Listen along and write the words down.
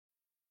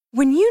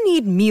When you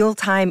need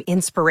mealtime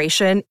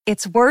inspiration,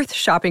 it's worth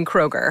shopping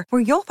Kroger,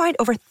 where you'll find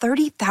over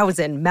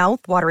 30,000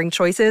 mouth-watering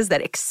choices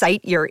that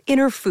excite your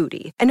inner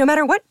foodie. And no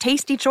matter what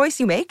tasty choice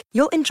you make,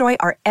 you'll enjoy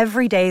our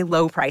everyday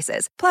low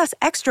prices, plus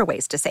extra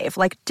ways to save,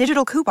 like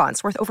digital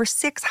coupons worth over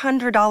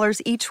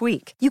 $600 each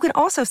week. You can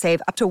also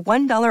save up to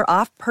 $1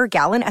 off per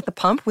gallon at the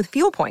pump with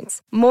fuel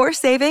points. More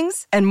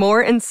savings and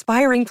more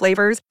inspiring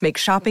flavors make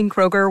shopping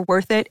Kroger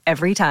worth it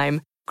every time.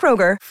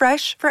 Kroger,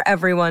 fresh for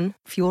everyone.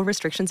 Fuel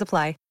restrictions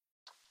apply.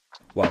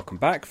 Welcome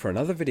back for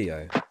another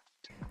video.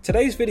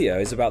 Today's video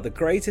is about the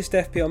greatest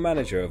FPL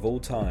manager of all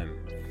time.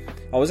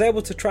 I was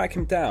able to track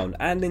him down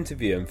and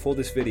interview him for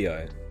this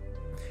video.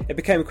 It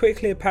became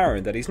quickly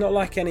apparent that he's not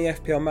like any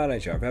FPL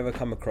manager I've ever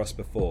come across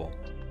before.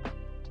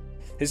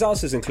 His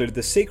answers included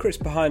the secrets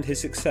behind his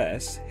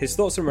success, his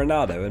thoughts on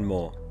Ronaldo and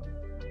more.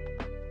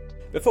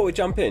 Before we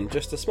jump in,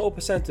 just a small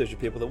percentage of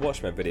people that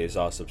watch my videos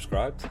are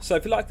subscribed, so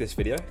if you like this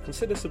video,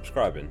 consider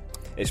subscribing.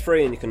 It's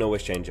free and you can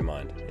always change your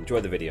mind.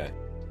 Enjoy the video.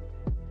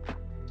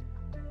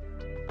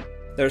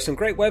 There are some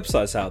great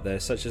websites out there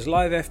such as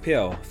Live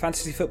FPL,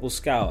 Fantasy Football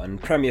Scout and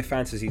Premier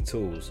Fantasy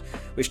Tools,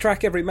 which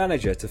track every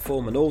manager to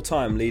form an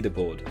all-time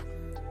leaderboard.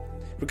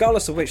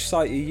 Regardless of which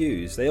site you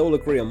use, they all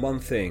agree on one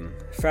thing: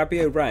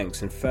 Fábio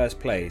ranks in first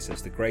place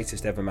as the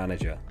greatest ever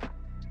manager.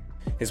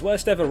 His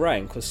worst ever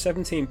rank was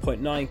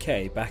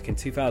 17.9k back in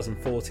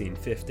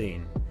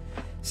 2014-15.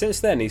 Since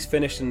then he's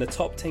finished in the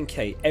top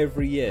 10k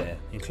every year,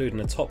 including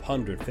a top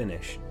 100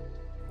 finish.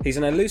 He's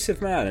an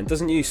elusive man and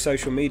doesn't use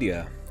social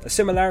media, a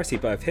similarity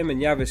both him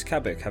and Yavis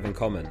Kabik have in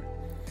common.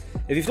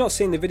 If you've not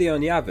seen the video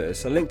on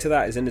Yavis, a link to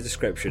that is in the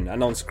description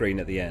and on screen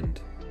at the end.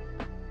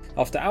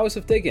 After hours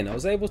of digging, I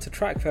was able to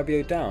track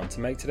Fábio down to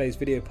make today's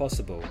video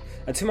possible,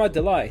 and to my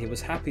delight he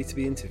was happy to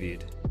be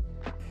interviewed.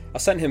 I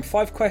sent him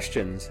 5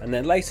 questions and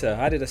then later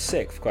I added a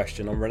 6th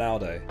question on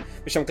Ronaldo,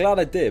 which I'm glad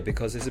I did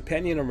because his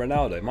opinion on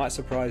Ronaldo might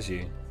surprise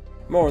you.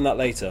 More on that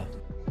later.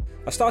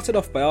 I started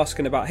off by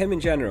asking about him in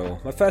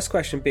general, my first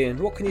question being,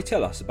 what can you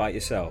tell us about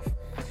yourself?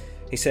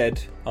 He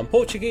said, I'm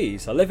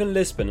Portuguese, I live in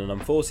Lisbon and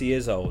I'm 40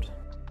 years old.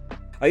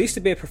 I used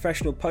to be a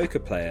professional poker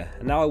player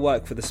and now I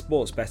work for the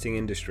sports betting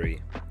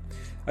industry.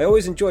 I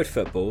always enjoyed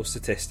football,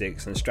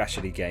 statistics and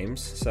strategy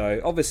games, so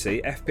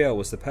obviously FPL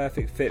was the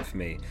perfect fit for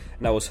me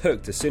and I was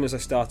hooked as soon as I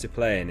started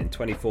playing in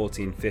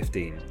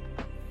 2014-15.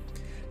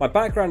 My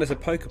background as a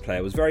poker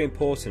player was very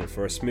important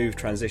for a smooth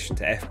transition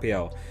to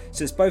FPL,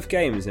 since both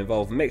games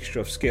involve a mixture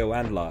of skill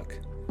and luck.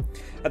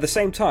 At the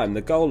same time,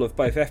 the goal of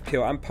both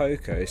FPL and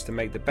poker is to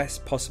make the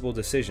best possible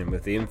decision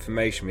with the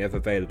information we have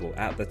available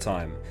at the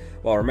time,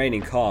 while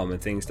remaining calm when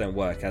things don't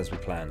work as we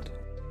planned.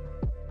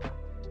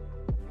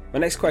 My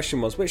next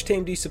question was, which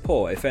team do you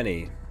support, if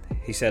any?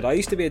 He said, I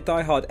used to be a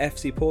die-hard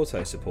FC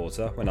Porto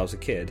supporter when I was a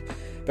kid,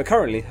 but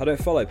currently I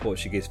don't follow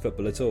Portuguese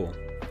football at all.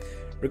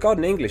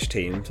 Regarding English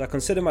teams, I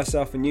consider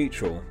myself a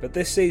neutral, but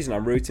this season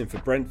I'm rooting for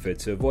Brentford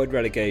to avoid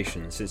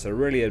relegation since I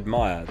really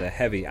admire their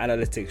heavy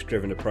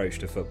analytics-driven approach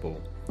to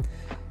football.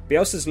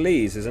 Bielsa's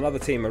Leeds is another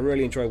team I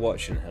really enjoy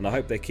watching and I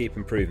hope they keep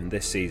improving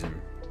this season.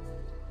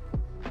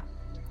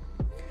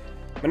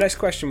 My next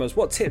question was,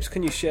 what tips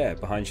can you share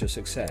behind your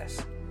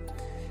success?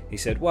 He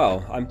said,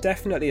 well, I'm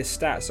definitely a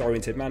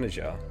stats-oriented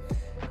manager.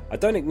 I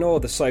don't ignore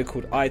the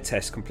so-called eye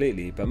test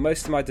completely, but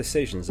most of my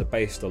decisions are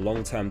based on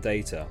long-term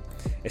data,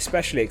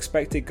 especially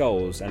expected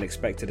goals and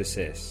expected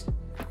assists.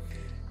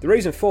 The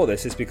reason for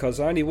this is because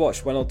I only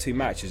watch 1 or 2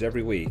 matches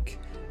every week,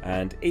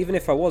 and even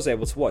if I was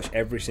able to watch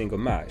every single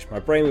match, my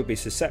brain would be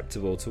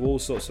susceptible to all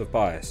sorts of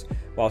bias,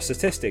 while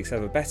statistics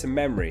have a better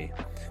memory,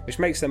 which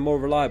makes them more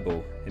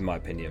reliable, in my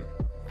opinion.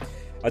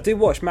 I do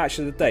watch Match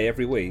of the Day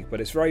every week, but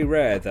it's very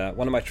rare that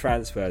one of my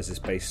transfers is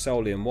based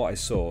solely on what I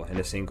saw in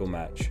a single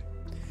match.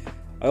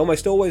 I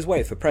almost always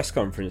wait for press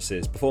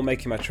conferences before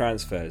making my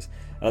transfers,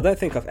 and I don't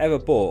think I've ever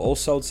bought or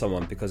sold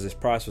someone because his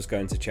price was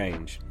going to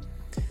change.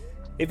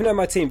 Even though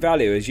my team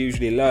value is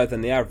usually lower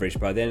than the average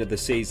by the end of the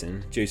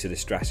season due to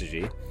this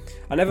strategy,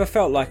 I never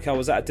felt like I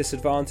was at a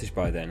disadvantage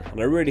by then, and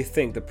I really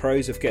think the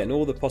pros of getting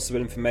all the possible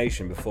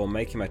information before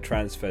making my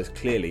transfers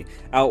clearly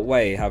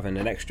outweigh having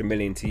an extra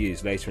million to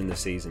use later in the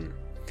season.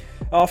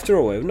 After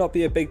all, it would not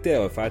be a big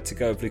deal if I had to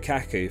go with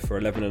Lukaku for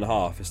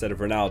 11.5 instead of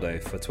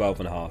Ronaldo for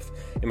 12.5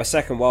 in my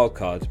second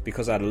wildcard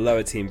because I had a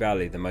lower team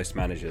value than most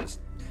managers.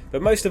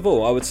 But most of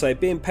all, I would say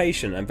being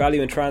patient and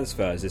valuing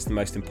transfers is the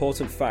most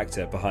important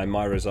factor behind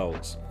my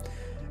results.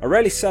 I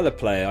rarely sell a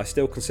player I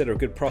still consider a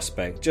good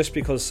prospect just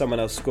because someone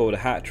else scored a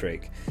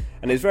hat-trick,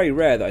 and it's very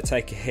rare that I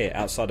take a hit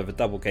outside of a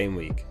double game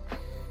week.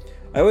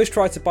 I always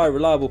try to buy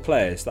reliable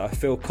players that I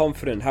feel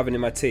confident having in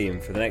my team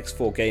for the next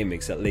 4 game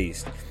weeks at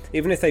least,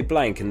 even if they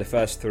blank in the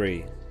first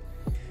 3.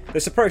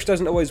 This approach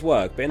doesn't always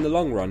work, but in the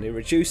long run it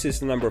reduces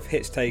the number of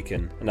hits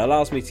taken and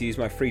allows me to use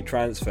my free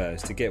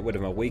transfers to get rid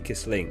of my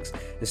weakest links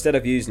instead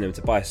of using them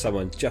to buy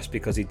someone just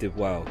because he did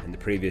well in the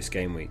previous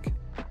game week.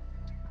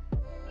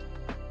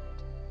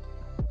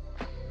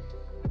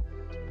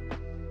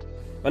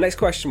 My next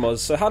question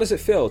was, so how does it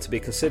feel to be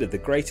considered the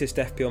greatest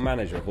FPL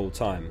manager of all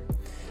time?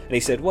 And he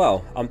said,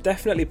 well, I'm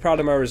definitely proud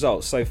of my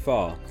results so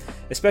far,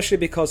 especially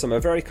because I'm a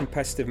very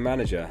competitive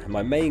manager, and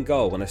my main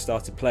goal when I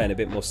started playing a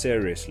bit more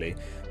seriously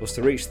was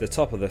to reach the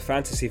top of the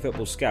Fantasy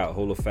Football Scout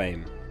Hall of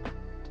Fame.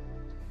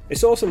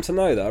 It's awesome to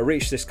know that I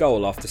reached this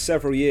goal after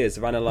several years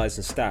of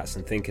analysing stats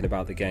and thinking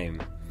about the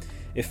game.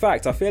 In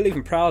fact, I feel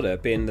even prouder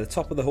being in the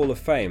top of the Hall of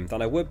Fame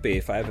than I would be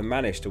if I ever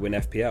managed to win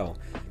FPL,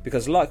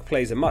 because luck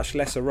plays a much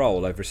lesser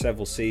role over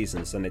several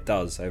seasons than it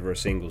does over a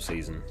single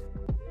season.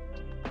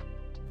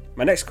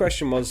 My next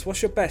question was,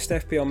 what's your best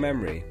FPL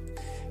memory?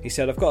 He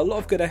said, I've got a lot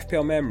of good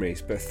FPL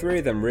memories, but 3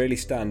 of them really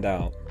stand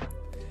out.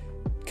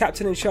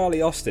 Captaining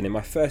Charlie Austin in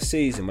my first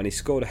season when he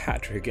scored a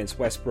hat-trick against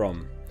West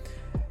Brom.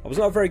 I was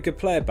not a very good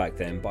player back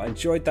then, but I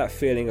enjoyed that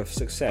feeling of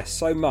success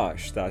so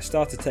much that I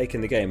started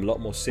taking the game a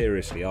lot more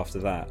seriously after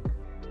that.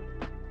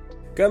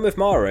 Going with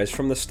Mahrez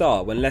from the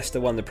start when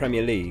Leicester won the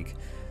Premier League,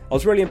 I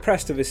was really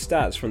impressed with his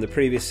stats from the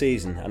previous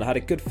season and I had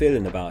a good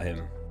feeling about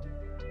him.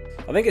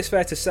 I think it's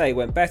fair to say it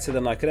went better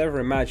than I could ever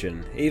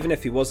imagine, even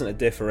if he wasn't a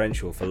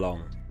differential for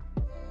long.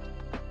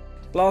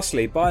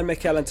 Lastly, buying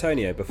Mikel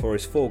Antonio before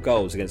his 4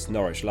 goals against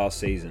Norwich last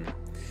season.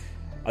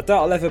 I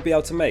doubt I'll ever be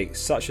able to make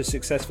such a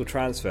successful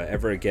transfer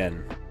ever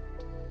again.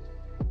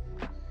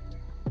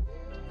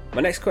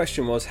 My next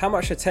question was, how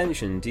much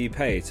attention do you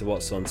pay to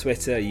what's on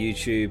Twitter,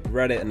 YouTube,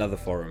 Reddit and other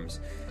forums?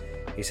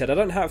 He said, I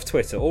don't have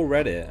Twitter or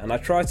Reddit and I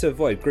try to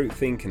avoid group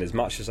thinking as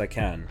much as I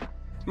can.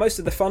 Most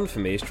of the fun for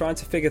me is trying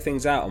to figure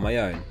things out on my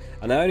own,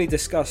 and I only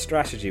discuss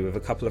strategy with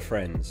a couple of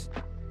friends.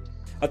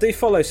 I do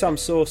follow some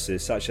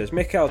sources such as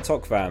Mikhail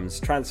Tokvam's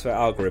transfer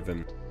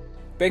algorithm,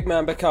 Big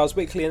Man Bakar's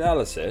weekly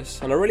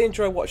analysis, and I really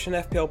enjoy watching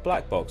FPL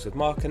Black Box with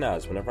Mark and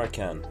Az whenever I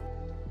can.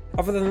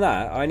 Other than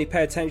that, I only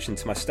pay attention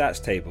to my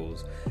stats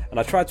tables, and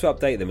I try to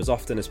update them as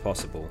often as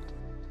possible.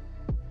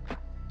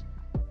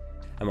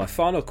 And my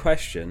final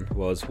question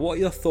was, what are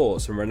your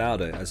thoughts on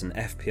Ronaldo as an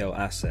FPL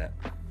asset?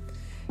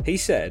 He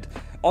said,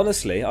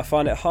 honestly, I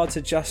find it hard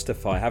to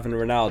justify having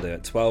Ronaldo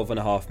at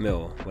 12.5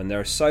 mil when there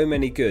are so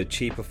many good,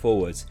 cheaper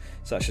forwards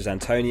such as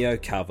Antonio,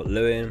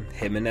 Calvert-Lewin,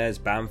 Jimenez,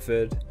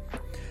 Bamford.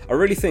 I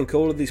really think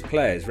all of these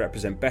players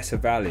represent better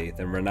value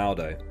than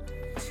Ronaldo.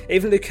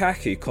 Even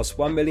Lukaku cost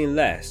 1 million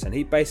less and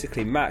he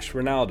basically matched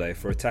Ronaldo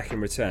for attacking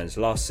returns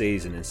last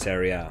season in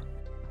Serie A.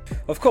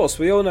 Of course,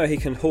 we all know he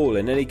can haul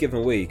in any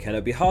given week and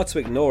it'd be hard to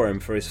ignore him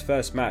for his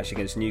first match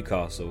against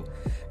Newcastle,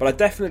 but I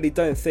definitely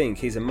don't think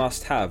he's a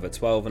must-have at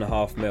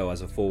 12.5 mil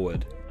as a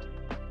forward.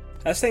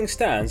 As things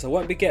stands, I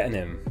won't be getting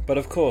him, but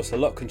of course a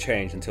lot can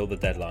change until the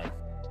deadline.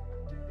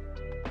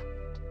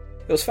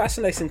 It was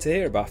fascinating to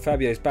hear about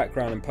Fábio's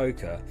background in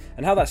poker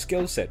and how that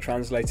skill set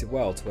translated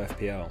well to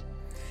FPL.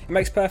 It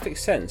makes perfect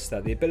sense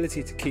that the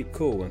ability to keep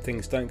cool when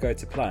things don't go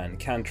to plan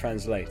can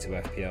translate to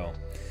FPL,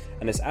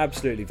 and there's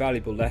absolutely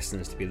valuable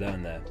lessons to be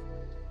learned there.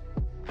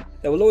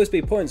 There will always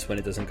be points when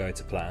it doesn't go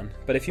to plan,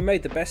 but if you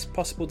made the best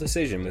possible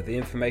decision with the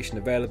information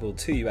available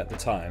to you at the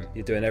time,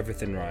 you're doing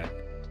everything right.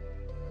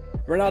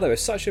 Ronaldo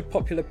is such a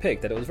popular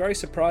pick that it was very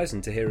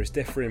surprising to hear his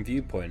differing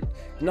viewpoint,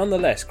 but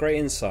nonetheless great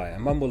insight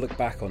and one we'll look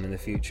back on in the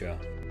future.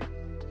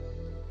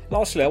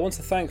 Lastly, I want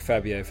to thank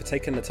Fábio for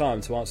taking the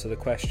time to answer the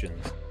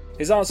questions.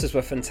 His answers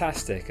were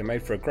fantastic and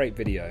made for a great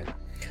video.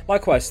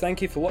 Likewise,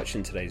 thank you for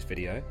watching today's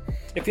video.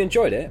 If you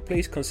enjoyed it,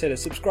 please consider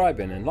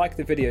subscribing and like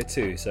the video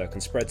too so it can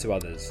spread to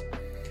others.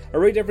 I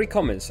read every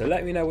comment, so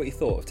let me know what you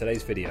thought of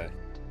today's video.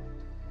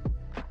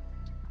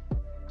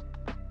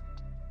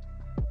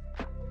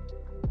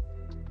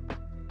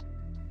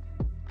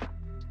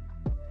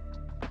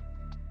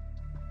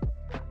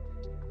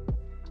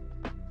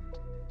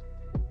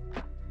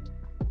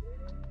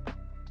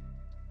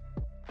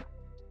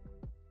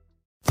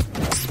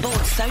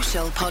 Sports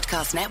Social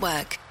Podcast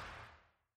Network.